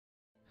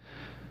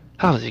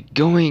How's it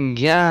going,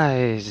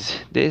 guys?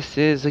 This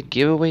is a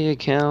giveaway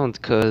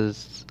account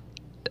because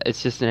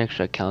it's just an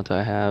extra account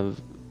I have.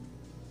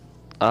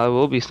 I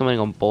will be summoning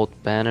on both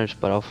banners,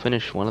 but I'll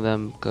finish one of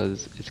them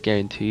because it's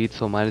guaranteed,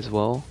 so might as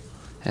well.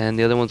 And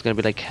the other one's gonna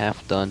be like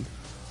half done.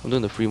 I'm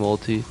doing the free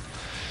multi.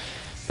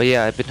 But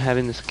yeah, I've been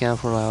having this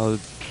account for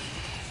about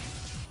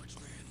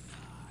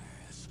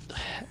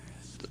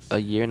a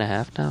year and a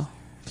half now.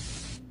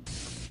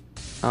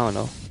 I don't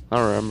know. I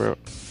don't remember.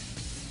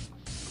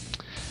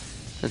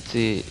 Let's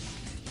see.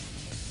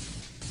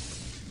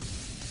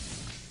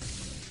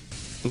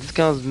 This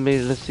account was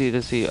made, let's see.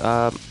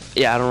 Yeah,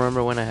 I don't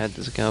remember when I had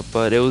this account,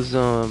 but it was,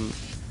 I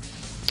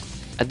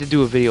did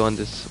do a video on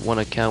this one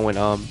account when,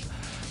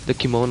 the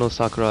Kimono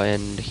Sakura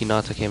and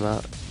Hinata came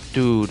out.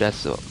 Dude,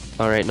 that's,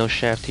 alright, no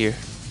shaft here.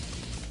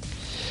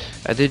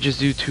 I did just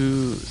do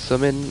 2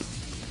 summon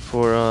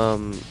for,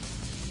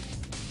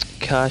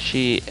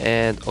 Kashi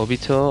and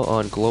Obito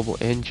on Global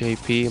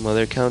NJP, my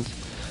other accounts.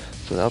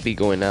 So that'll be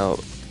going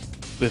out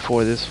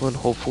before this one,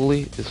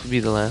 hopefully. This will be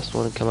the last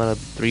one to come out of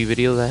 3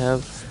 videos I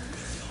have.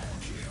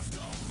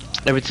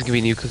 Everything's gonna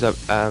be new because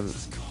I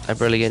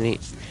barely get any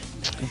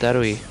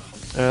Darui.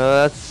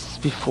 That's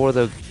before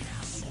the.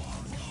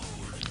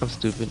 I'm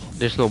stupid.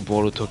 There's no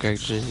Boruto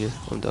characters here.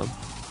 I'm dumb.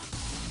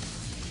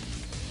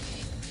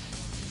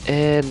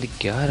 And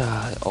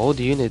Gara,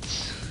 old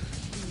units.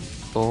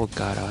 Oh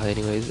Gara.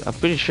 Anyways, I'm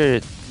pretty sure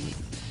that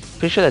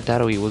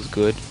Darui was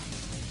good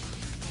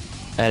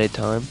at a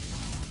time,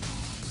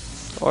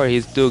 or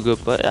he's still good,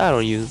 but I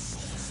don't use.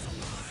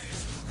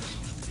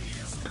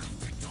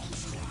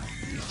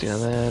 Yeah,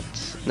 that.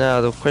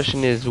 Now the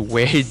question is,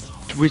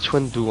 which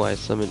one do I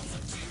summon?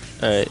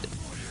 Alright.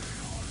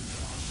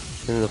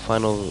 Then the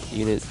final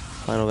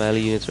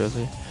value units right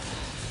there.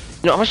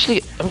 You know, I'm just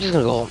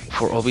gonna go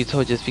for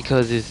Obito just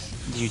because his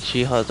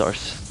Uchihas are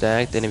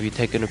stacked, and if you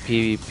take him to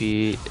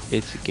PvP,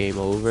 it's game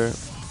over.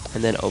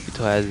 And then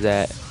Obito has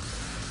that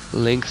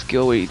Link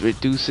skill where he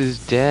reduces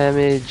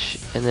damage,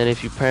 and then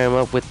if you pair him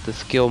up with the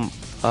skill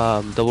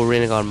double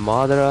Rinnegan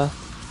Madara,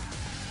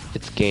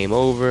 it's game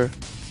over.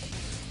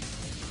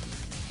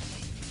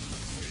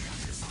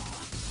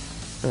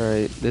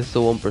 Alright, this is a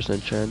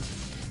 1% chance.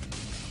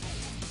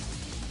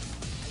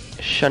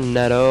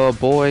 Shanetto,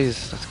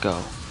 boys, let's go.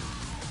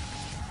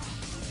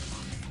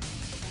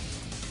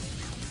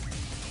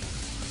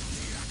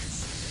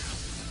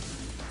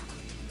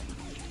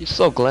 You're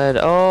so glad.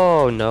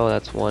 Oh no,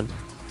 that's 1.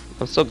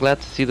 I'm so glad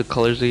to see the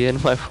colors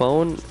again. My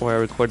phone, where I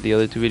record the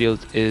other 2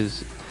 videos,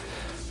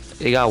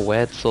 it got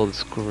wet, so the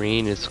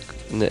screen is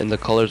and the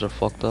colors are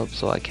fucked up,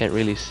 so I can't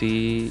really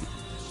see.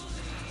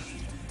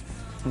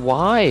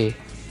 Why?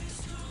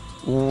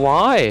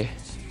 Why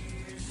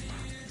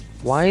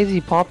is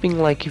he popping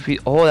like if he...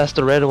 Oh, that's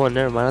the red one.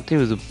 Never mind. I think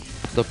it was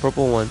the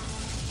purple one.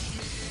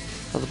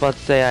 I was about to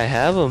say I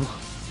have him,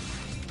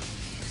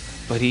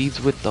 but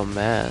he's with the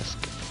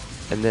mask,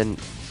 and then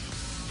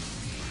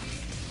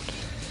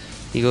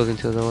he goes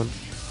into the other one.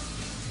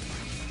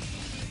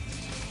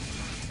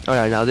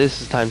 Alright, now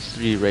this is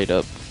 ×3 right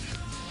up.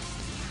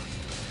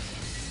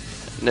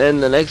 And then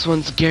the next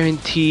one's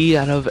guaranteed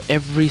out of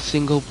every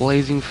single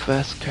Blazing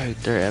Fest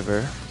character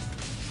ever.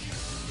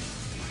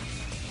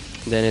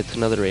 Then it's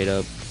another rate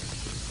up.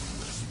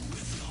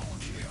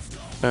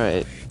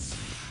 Alright,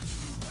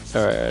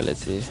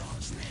 let's see.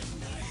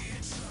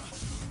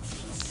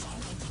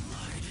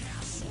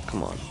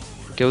 Come on.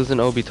 Give us an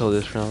Obito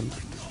this round.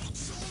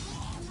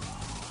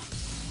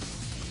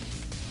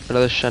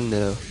 Another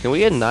Shanetto. Can we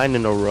get 9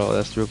 in a row?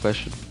 That's the real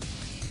question.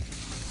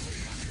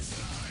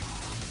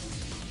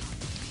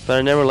 But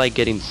I never like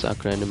getting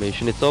Sakura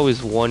animation. It's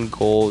always 1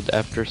 gold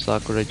after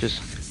Sakura.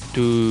 Just,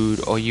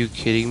 dude, are you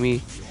kidding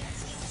me?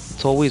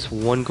 It's always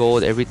 1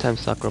 gold every time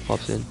Sakura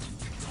pops in.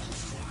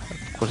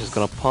 Of course it's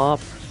gonna pop.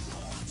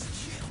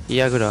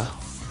 Yagura.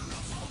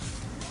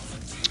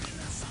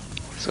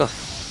 It's gonna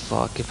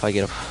suck if I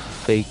get a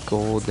fake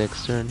gold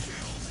next turn.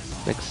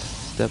 Next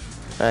step.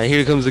 Alright,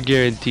 here comes the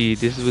guarantee.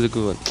 This is with a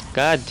good one.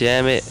 God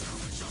damn it.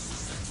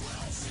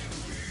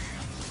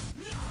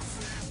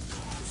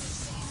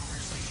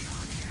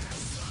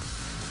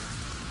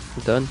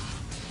 Done?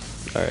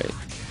 Alright.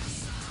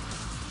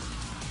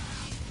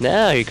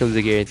 Now here comes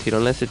the guaranteed,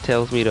 unless it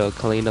tells me to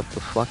clean up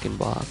the fucking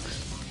box.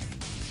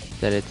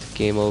 Then it's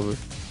game over.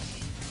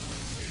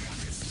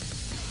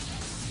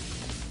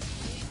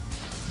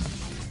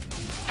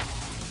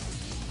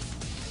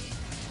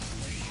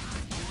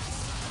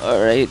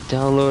 Alright,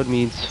 download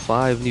means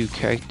 5 new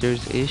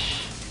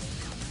characters-ish.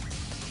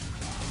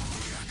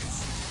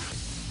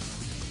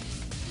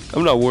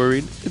 I'm not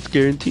worried, it's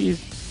guaranteed.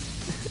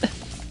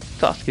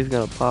 Sasuke's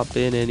gonna pop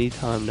in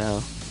anytime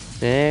now.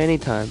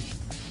 Anytime.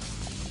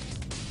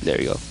 There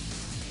you go.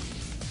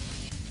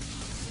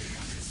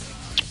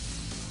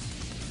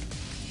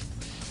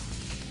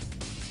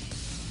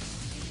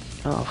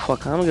 Oh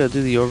fuck, I'm gonna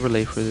do the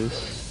overlay for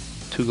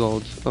this. 2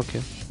 golds,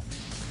 okay.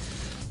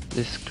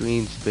 This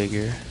screen's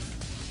bigger.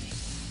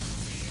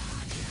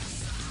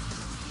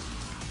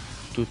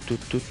 Doot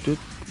doot doot doot.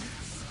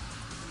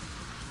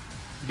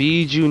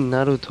 Biju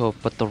Naruto,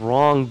 but the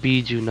wrong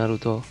Biju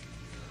Naruto.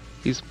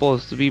 He's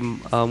supposed to be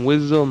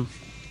wisdom.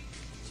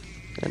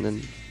 And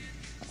then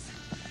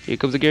here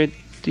comes the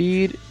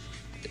guaranteed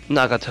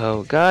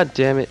Nagato. God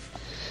damn it.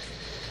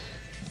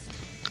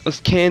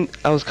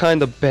 I was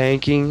kind of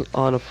banking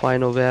on a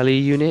Final Valley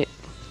unit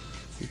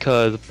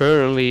because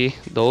apparently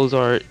those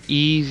are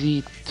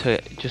easy to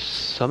just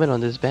summon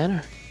on this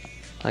banner.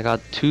 I got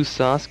 2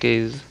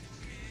 Sasuke's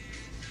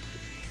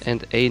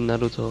and a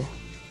Naruto.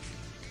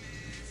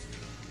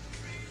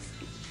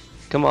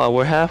 Come on,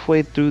 we're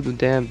halfway through the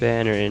damn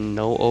banner and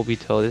no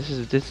Obito.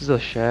 This is a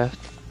shaft.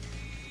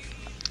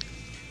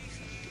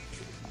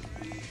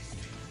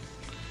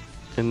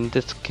 And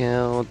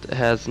discount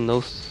has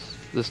no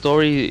the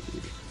story.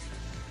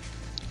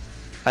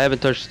 I haven't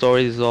touched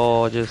stories,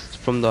 all just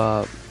from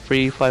the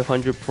free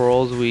 500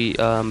 pearls we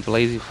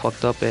blazi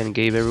fucked up and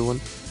gave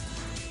everyone.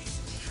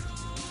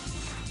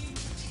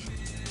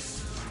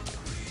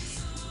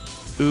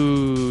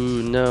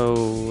 Ooh,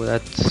 no,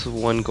 that's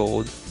 1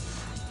 gold.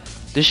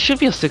 This should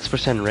be a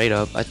 6% rate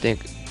up, I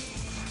think.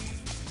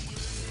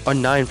 Or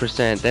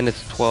 9%, then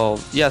it's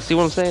 12. Yeah, see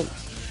what I'm saying?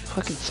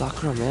 Fucking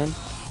Sakura, man.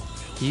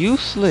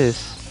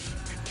 Useless.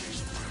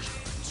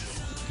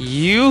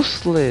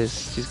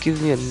 Useless. Just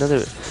gives me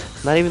another,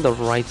 not even the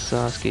right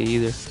Sasuke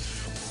either.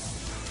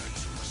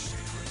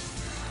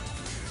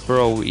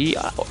 Bro,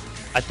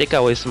 I think I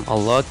wasted my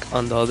luck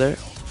on the other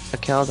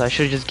accounts. I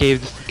should have just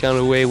gave this account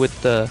away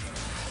with the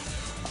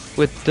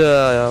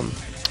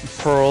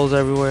pearls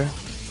everywhere.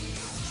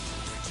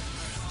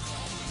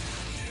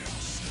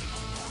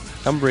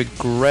 I'm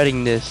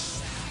regretting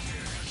this.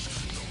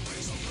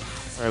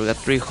 Alright, we got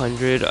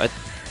 300. I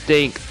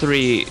think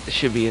 3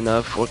 should be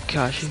enough for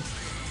Kashi.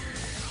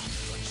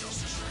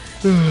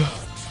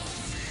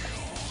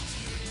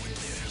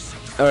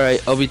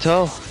 Alright,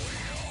 Obito.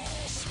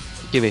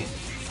 Give me.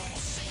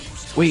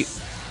 Wait,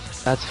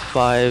 that's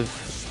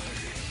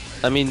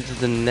 5. I mean,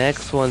 the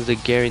next one's a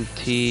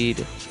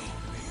guaranteed.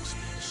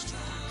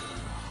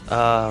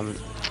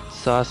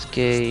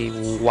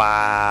 Sasuke.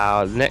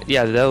 Wow.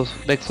 Yeah, those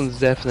next one's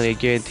definitely a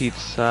guaranteed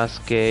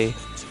Sasuke.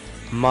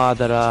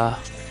 Madara.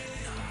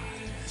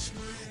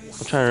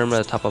 I'm trying to remember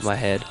the top of my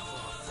head.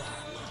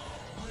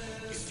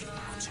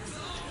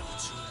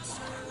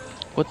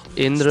 What,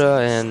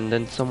 Indra and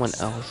then someone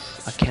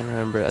else? I can't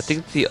remember. I think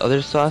it's the other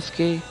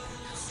Sasuke.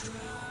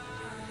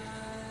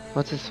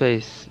 What's his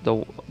face?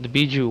 The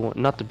Biju one,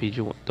 not the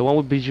Biju one. The one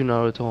with Biju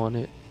Naruto on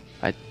it.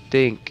 I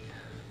think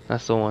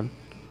that's the one.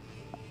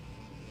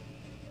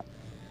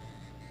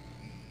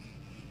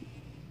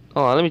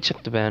 Oh, let me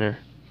check the banner.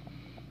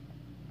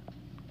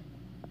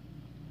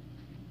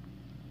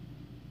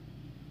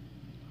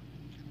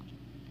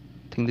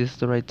 I think this is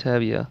the right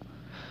tab, yeah.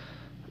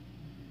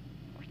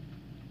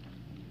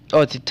 Oh,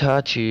 it's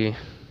Itachi.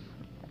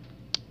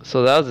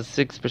 So that was a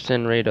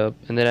 6% rate up,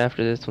 and then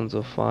after this one's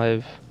a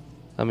 5.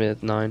 I mean,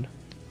 it's 9.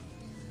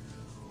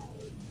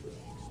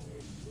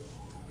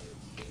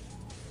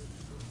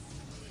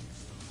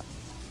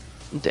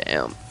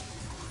 Damn.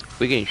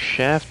 We're getting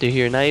shafted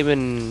here, not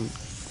even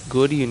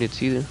good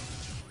units either.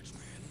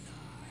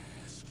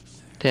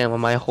 Damn, I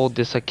might hold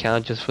this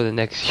account just for the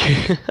next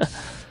year.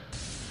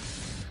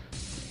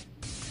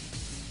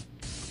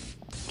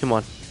 Come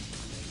on.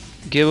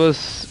 Give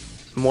us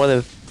more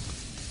than,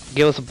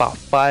 give us about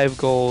 5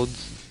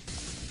 golds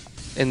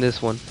in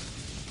this one.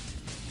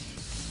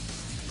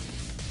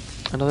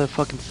 Another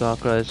fucking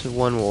Sakura, it's just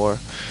 1 more.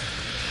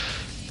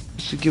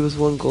 Should give us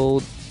 1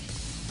 gold.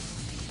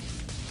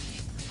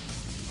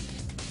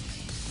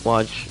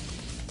 Watch.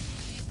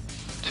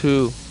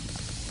 2.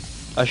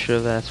 I should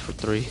have asked for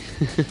 3.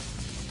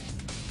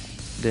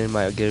 Then it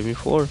might have given me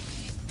 4.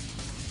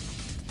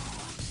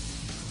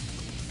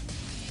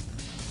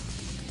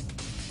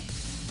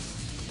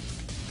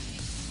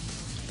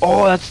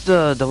 Oh, that's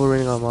the double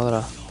ring on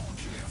Madara.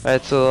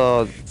 Alright,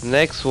 so the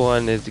next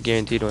one is the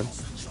guaranteed one.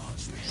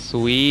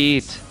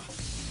 Sweet.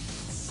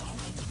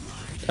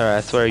 Alright,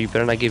 I swear you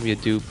better not give me a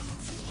dupe.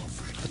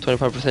 A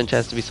 25%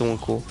 chance to be someone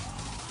cool.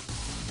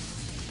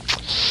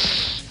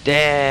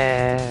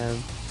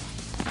 Damn.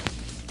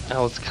 I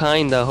was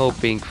kinda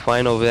hoping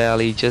Final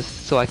Valley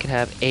just so I could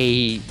have a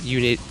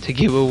unit to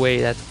give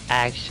away that's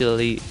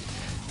actually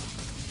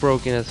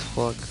broken as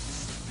fuck.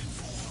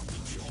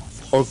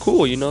 Or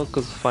cool, you know,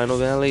 because Final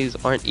Valleys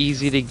aren't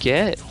easy to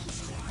get.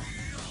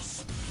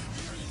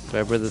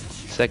 Remember the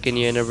 2nd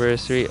year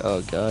anniversary?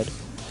 Oh god.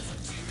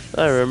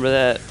 I remember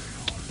that.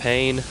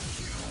 Pain.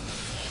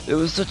 It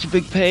was such a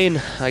big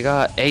pain. I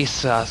got a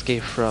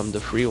Sasuke from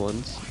the free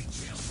ones.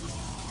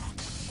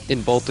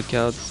 In both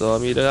accounts, so I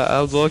mean,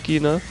 I was lucky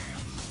enough.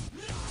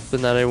 But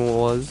not everyone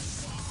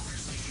was.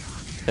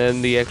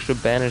 And the extra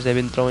banners they've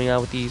been throwing out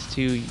with these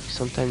two, you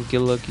sometimes get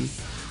lucky.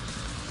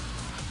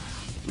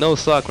 No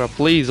Sakura,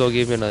 please don't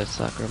give me another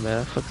Sakura, man.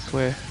 I fucking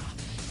swear.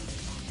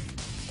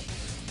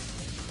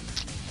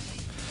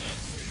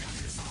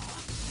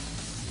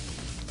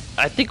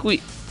 I think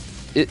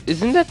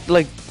isn't that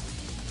like,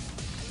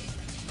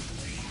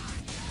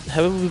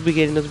 haven't we been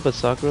getting nothing but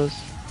Sakuras?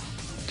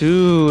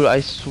 Dude,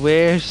 I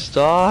swear,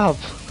 stop.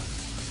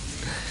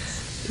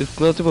 It's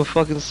nothing but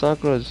fucking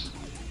Sakura's.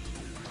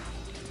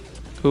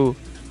 Who?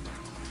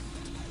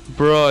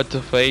 Bro, it's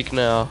a fake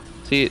now.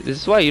 See,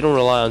 this is why you don't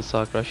rely on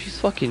Sakura. She's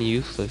fucking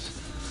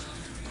useless.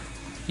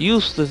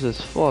 Useless as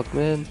fuck,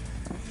 man.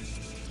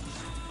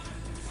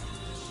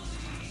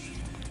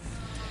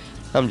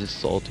 I'm just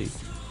salty.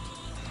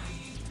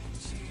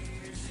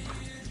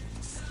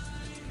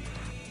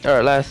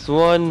 Alright, last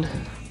one.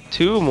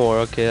 2 more.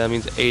 Okay, that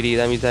means 80.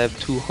 That means I have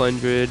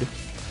 200.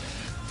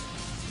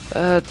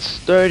 That's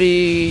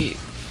 30,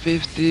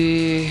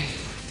 50.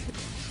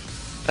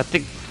 I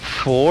think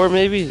 4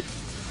 maybe?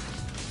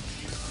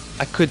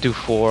 I could do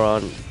 4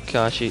 on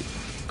Kakashi.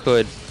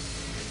 Could.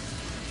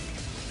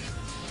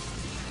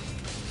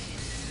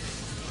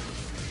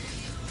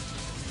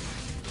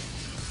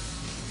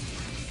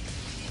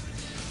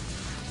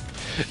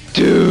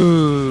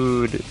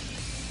 Dude!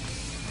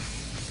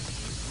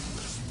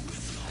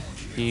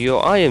 Yo,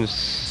 I am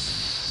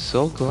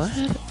so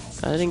glad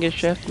I didn't get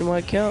shafted in my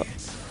account.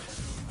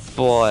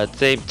 But at the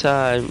same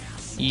time,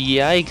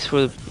 yikes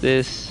for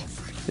this.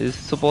 It's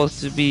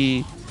supposed to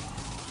be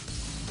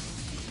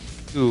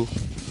 2.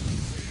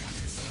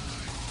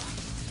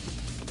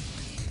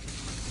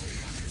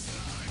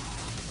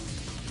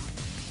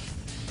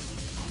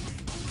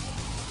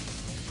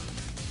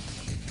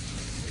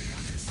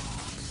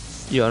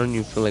 Yo, I don't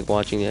even feel like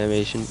watching the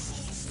animation.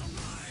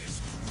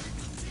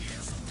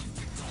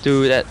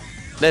 Dude,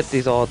 let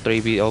these all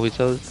 3 be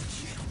Obito's.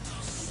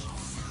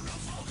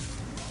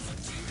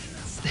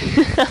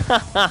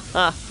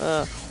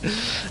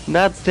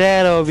 Not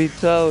that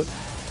Obito.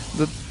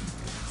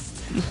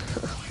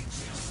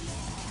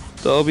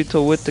 The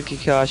Obito with the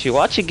Kakashi.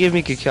 Watch it give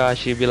me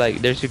Kakashi. Be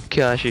like, there's your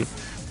Kakashi.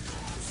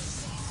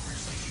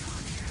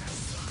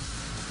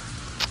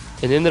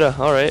 And Indra,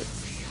 alright.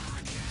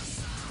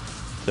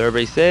 So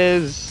everybody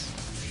says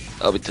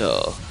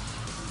Obito.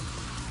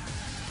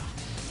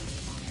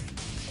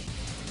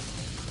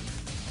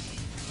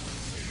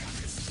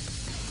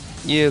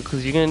 Yeah,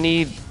 because you're gonna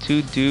need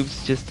 2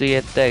 dupes just to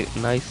get that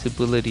nice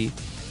ability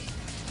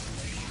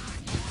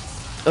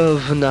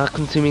of not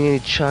consuming any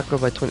chakra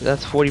by 20.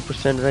 That's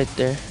 40% right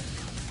there.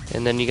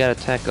 And then you gotta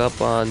tack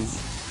up on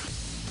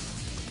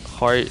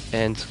heart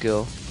and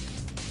skill.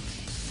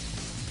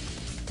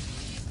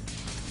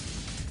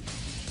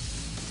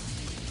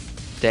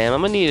 Damn,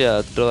 I'm gonna need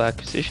to throw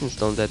acquisition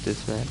stones at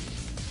this, man.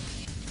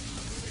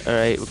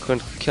 Alright, we're going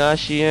to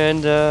Kakashi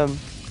and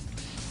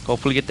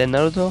hopefully get that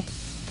Naruto.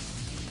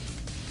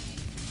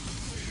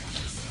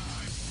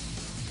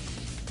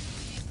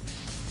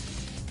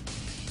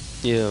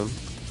 Yeah.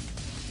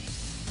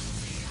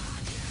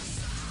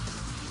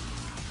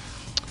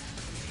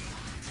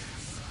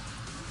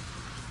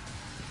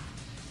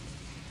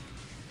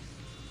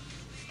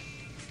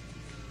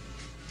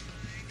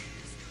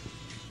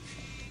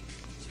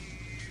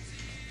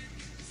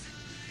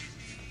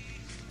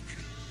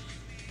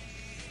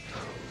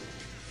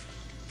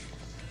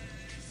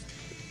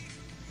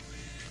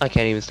 I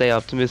can't even stay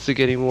optimistic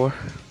anymore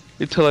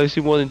until I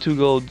see more than 2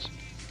 golds.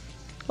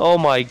 Oh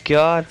my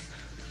god.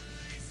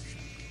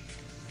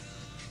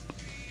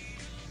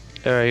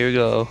 Alright, here we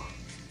go.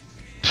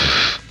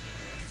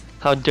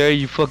 How dare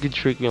you fucking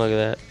trick me like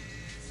that?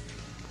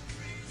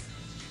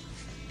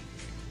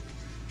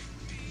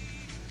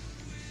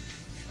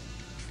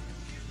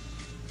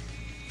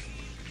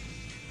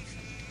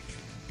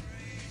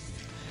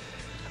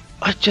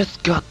 I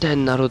just got that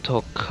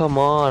Naruto. Come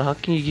on, how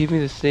can you give me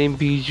the same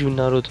Biju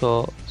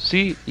Naruto?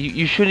 See,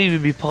 you shouldn't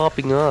even be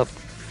popping up.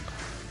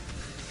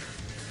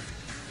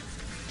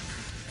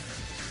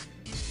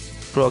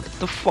 Bro, get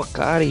the fuck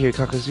out of here,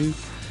 Kakazu.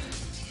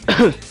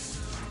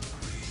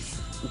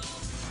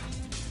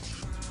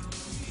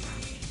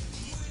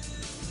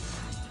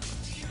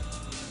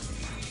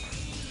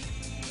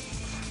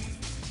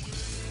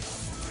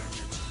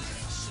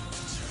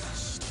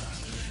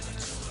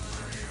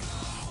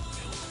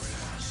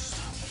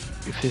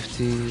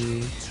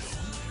 $50,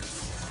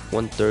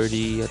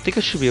 130. I think I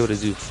should be able to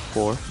do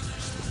 4.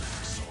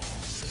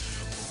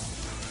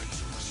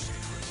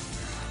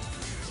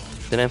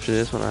 Then after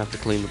this one, I have to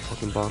clean the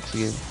fucking box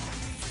again.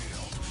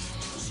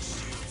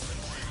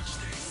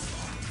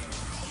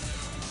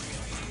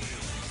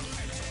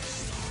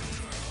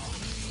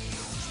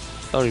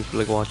 I don't even feel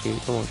like watching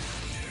it. Come on.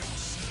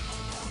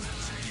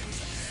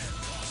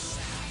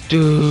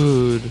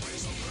 Dude.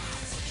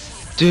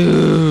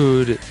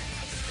 Dude.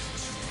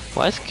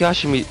 Why is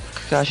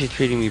Kakashi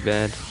treating me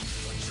bad?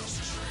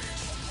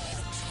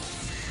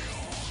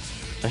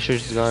 I should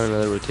have just gone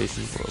another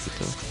rotation for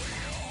Obito.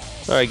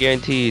 Alright,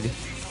 guaranteed.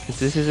 If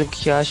this isn't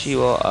Kakashi,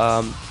 well,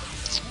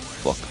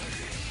 fuck.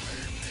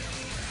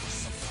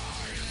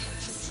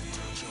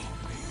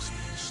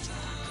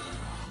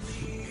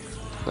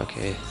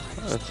 Okay,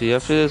 let's see.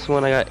 After this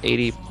one, I got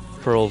 80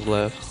 pearls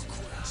left.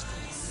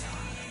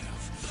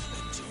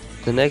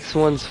 The next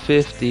one's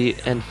 50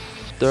 and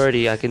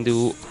 30. I can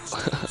do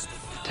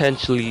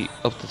potentially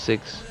up to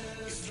 6.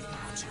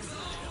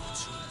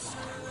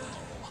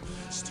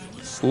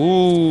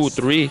 Ooh,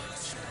 3.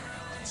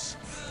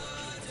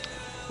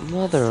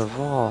 Mother of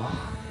all.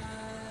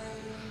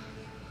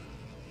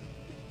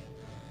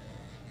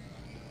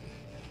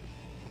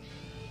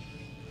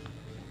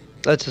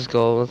 Let's just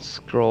go. Let's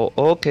scroll.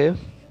 Okay.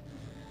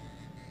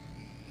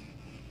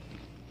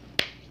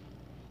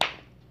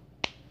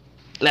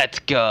 Let's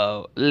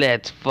go.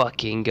 Let's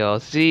fucking go.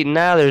 See,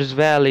 now there's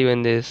value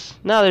in this.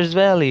 Now there's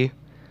value.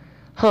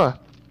 Huh.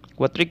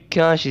 What 3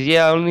 Kakashis?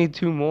 Yeah, I only need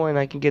 2 more and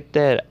I can get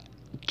that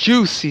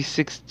juicy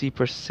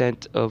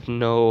 60% of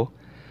no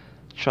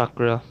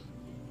chakra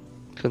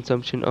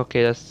consumption.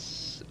 Okay,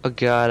 that's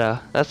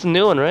Agata. That's a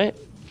new one, right?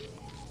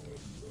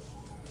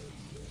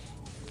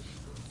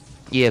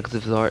 Yeah, because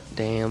of the art.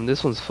 Damn,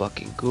 this one's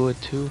fucking good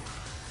too.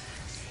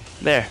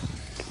 There.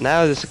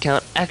 Now this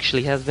account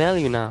actually has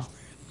value now.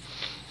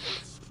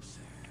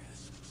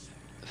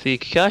 See,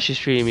 Kakashi's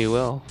treating me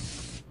well.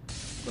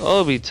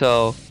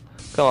 Obito.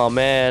 Come on,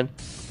 man.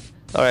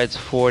 Alright, it's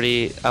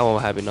 40. I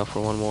won't have enough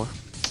for one more.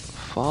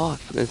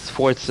 Fuck. It's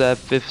 4th step,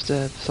 5th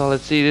step. So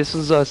let's see. This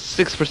one's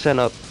 6%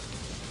 up.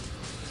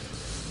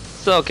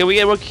 So, can we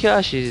get more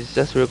Kakashis?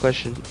 That's the real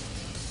question.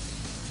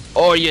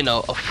 Or, you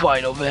know, a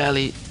final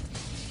valley.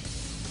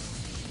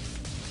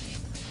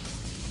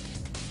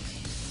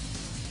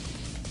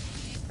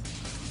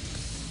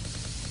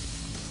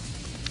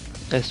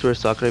 I swear,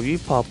 Sakura, if you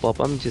pop up,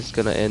 I'm just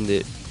gonna end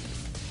it.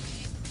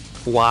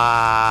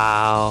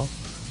 Wow.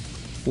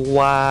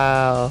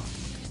 Wow.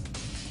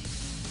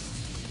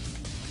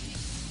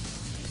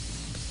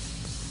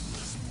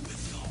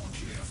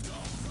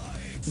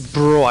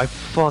 Bro, I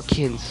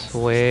fucking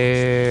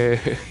swear.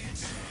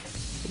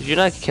 If you're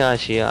not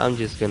Kakashi, I'm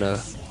just gonna...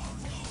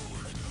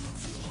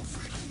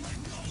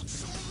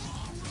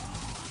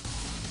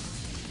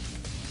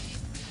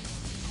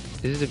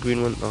 Is this the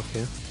green one?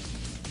 Okay.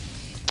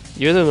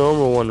 You're the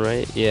normal one,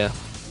 right? Yeah.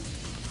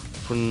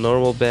 For the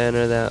normal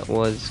banner, that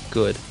was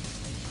good.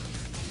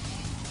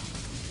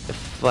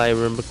 If I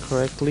remember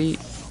correctly.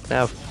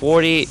 Now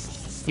 40.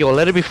 Yo,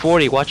 let it be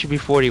 40. Watch it be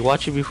 40.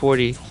 Watch it be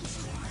 40.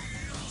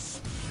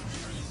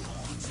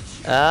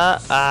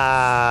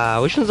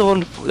 Which one's the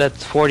one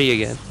that's 40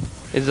 again?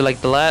 Is it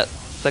like the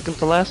second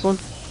to last one?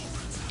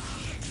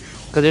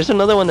 Cause there's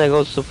another one that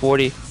goes to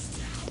 40.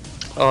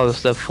 Oh,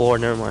 step 4.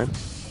 Never mind.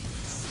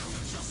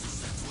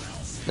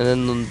 And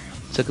then the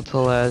second to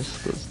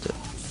last goes to...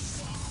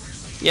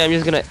 Yeah, I'm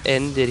just gonna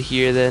end it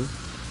here then.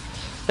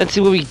 Let's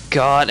see what we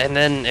got, and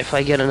then if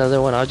I get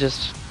another one, I'll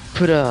just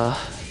put a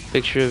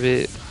picture of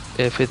it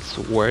if it's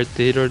worth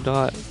it or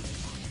not.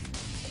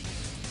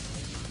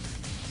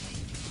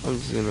 I'm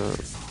just gonna...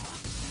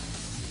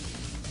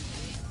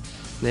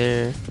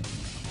 There.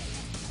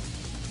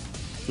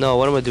 No,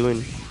 what am I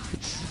doing?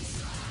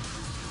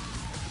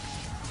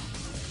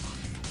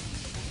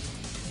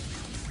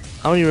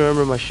 I don't even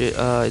remember my shit.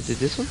 Is it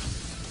this one?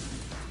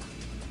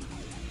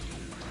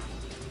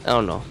 I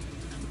don't know.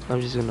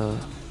 I'm just gonna...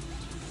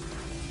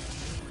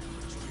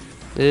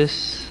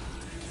 This.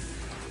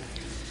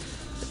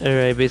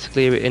 Alright,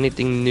 basically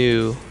anything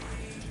new.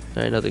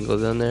 Alright, nothing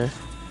goes down there.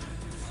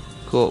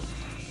 Cool.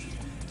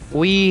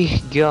 We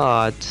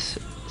got,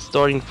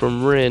 starting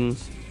from Rin,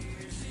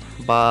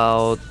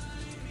 about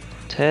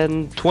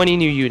 20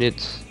 new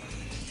units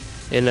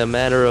in a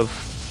matter of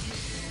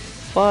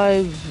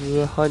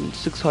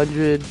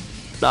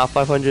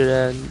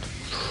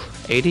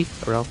 580,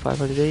 around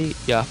 580,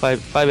 yeah,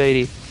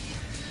 580.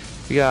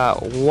 We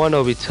got one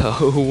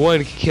Obito,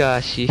 one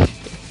Kakashi.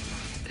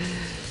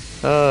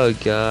 Oh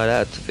god,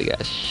 that's a big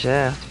ass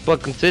shaft.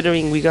 But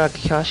considering we got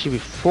Kakashi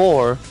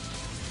before,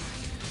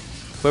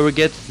 whoever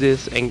gets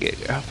this and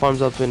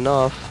farms up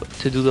enough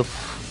to do the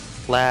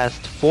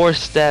last 4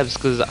 steps,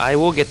 because I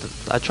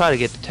try to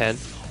get to 10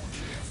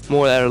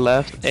 more that are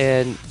left,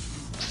 and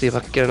see if I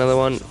can get another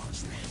one.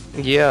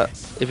 Yeah,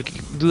 if you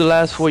can do the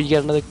last 4, you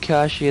get another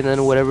Kakashi, and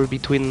then whatever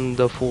between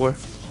the 4,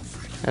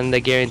 and the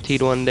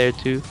guaranteed one there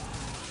too.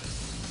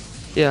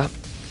 Yeah,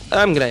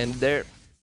 I'm gonna end there.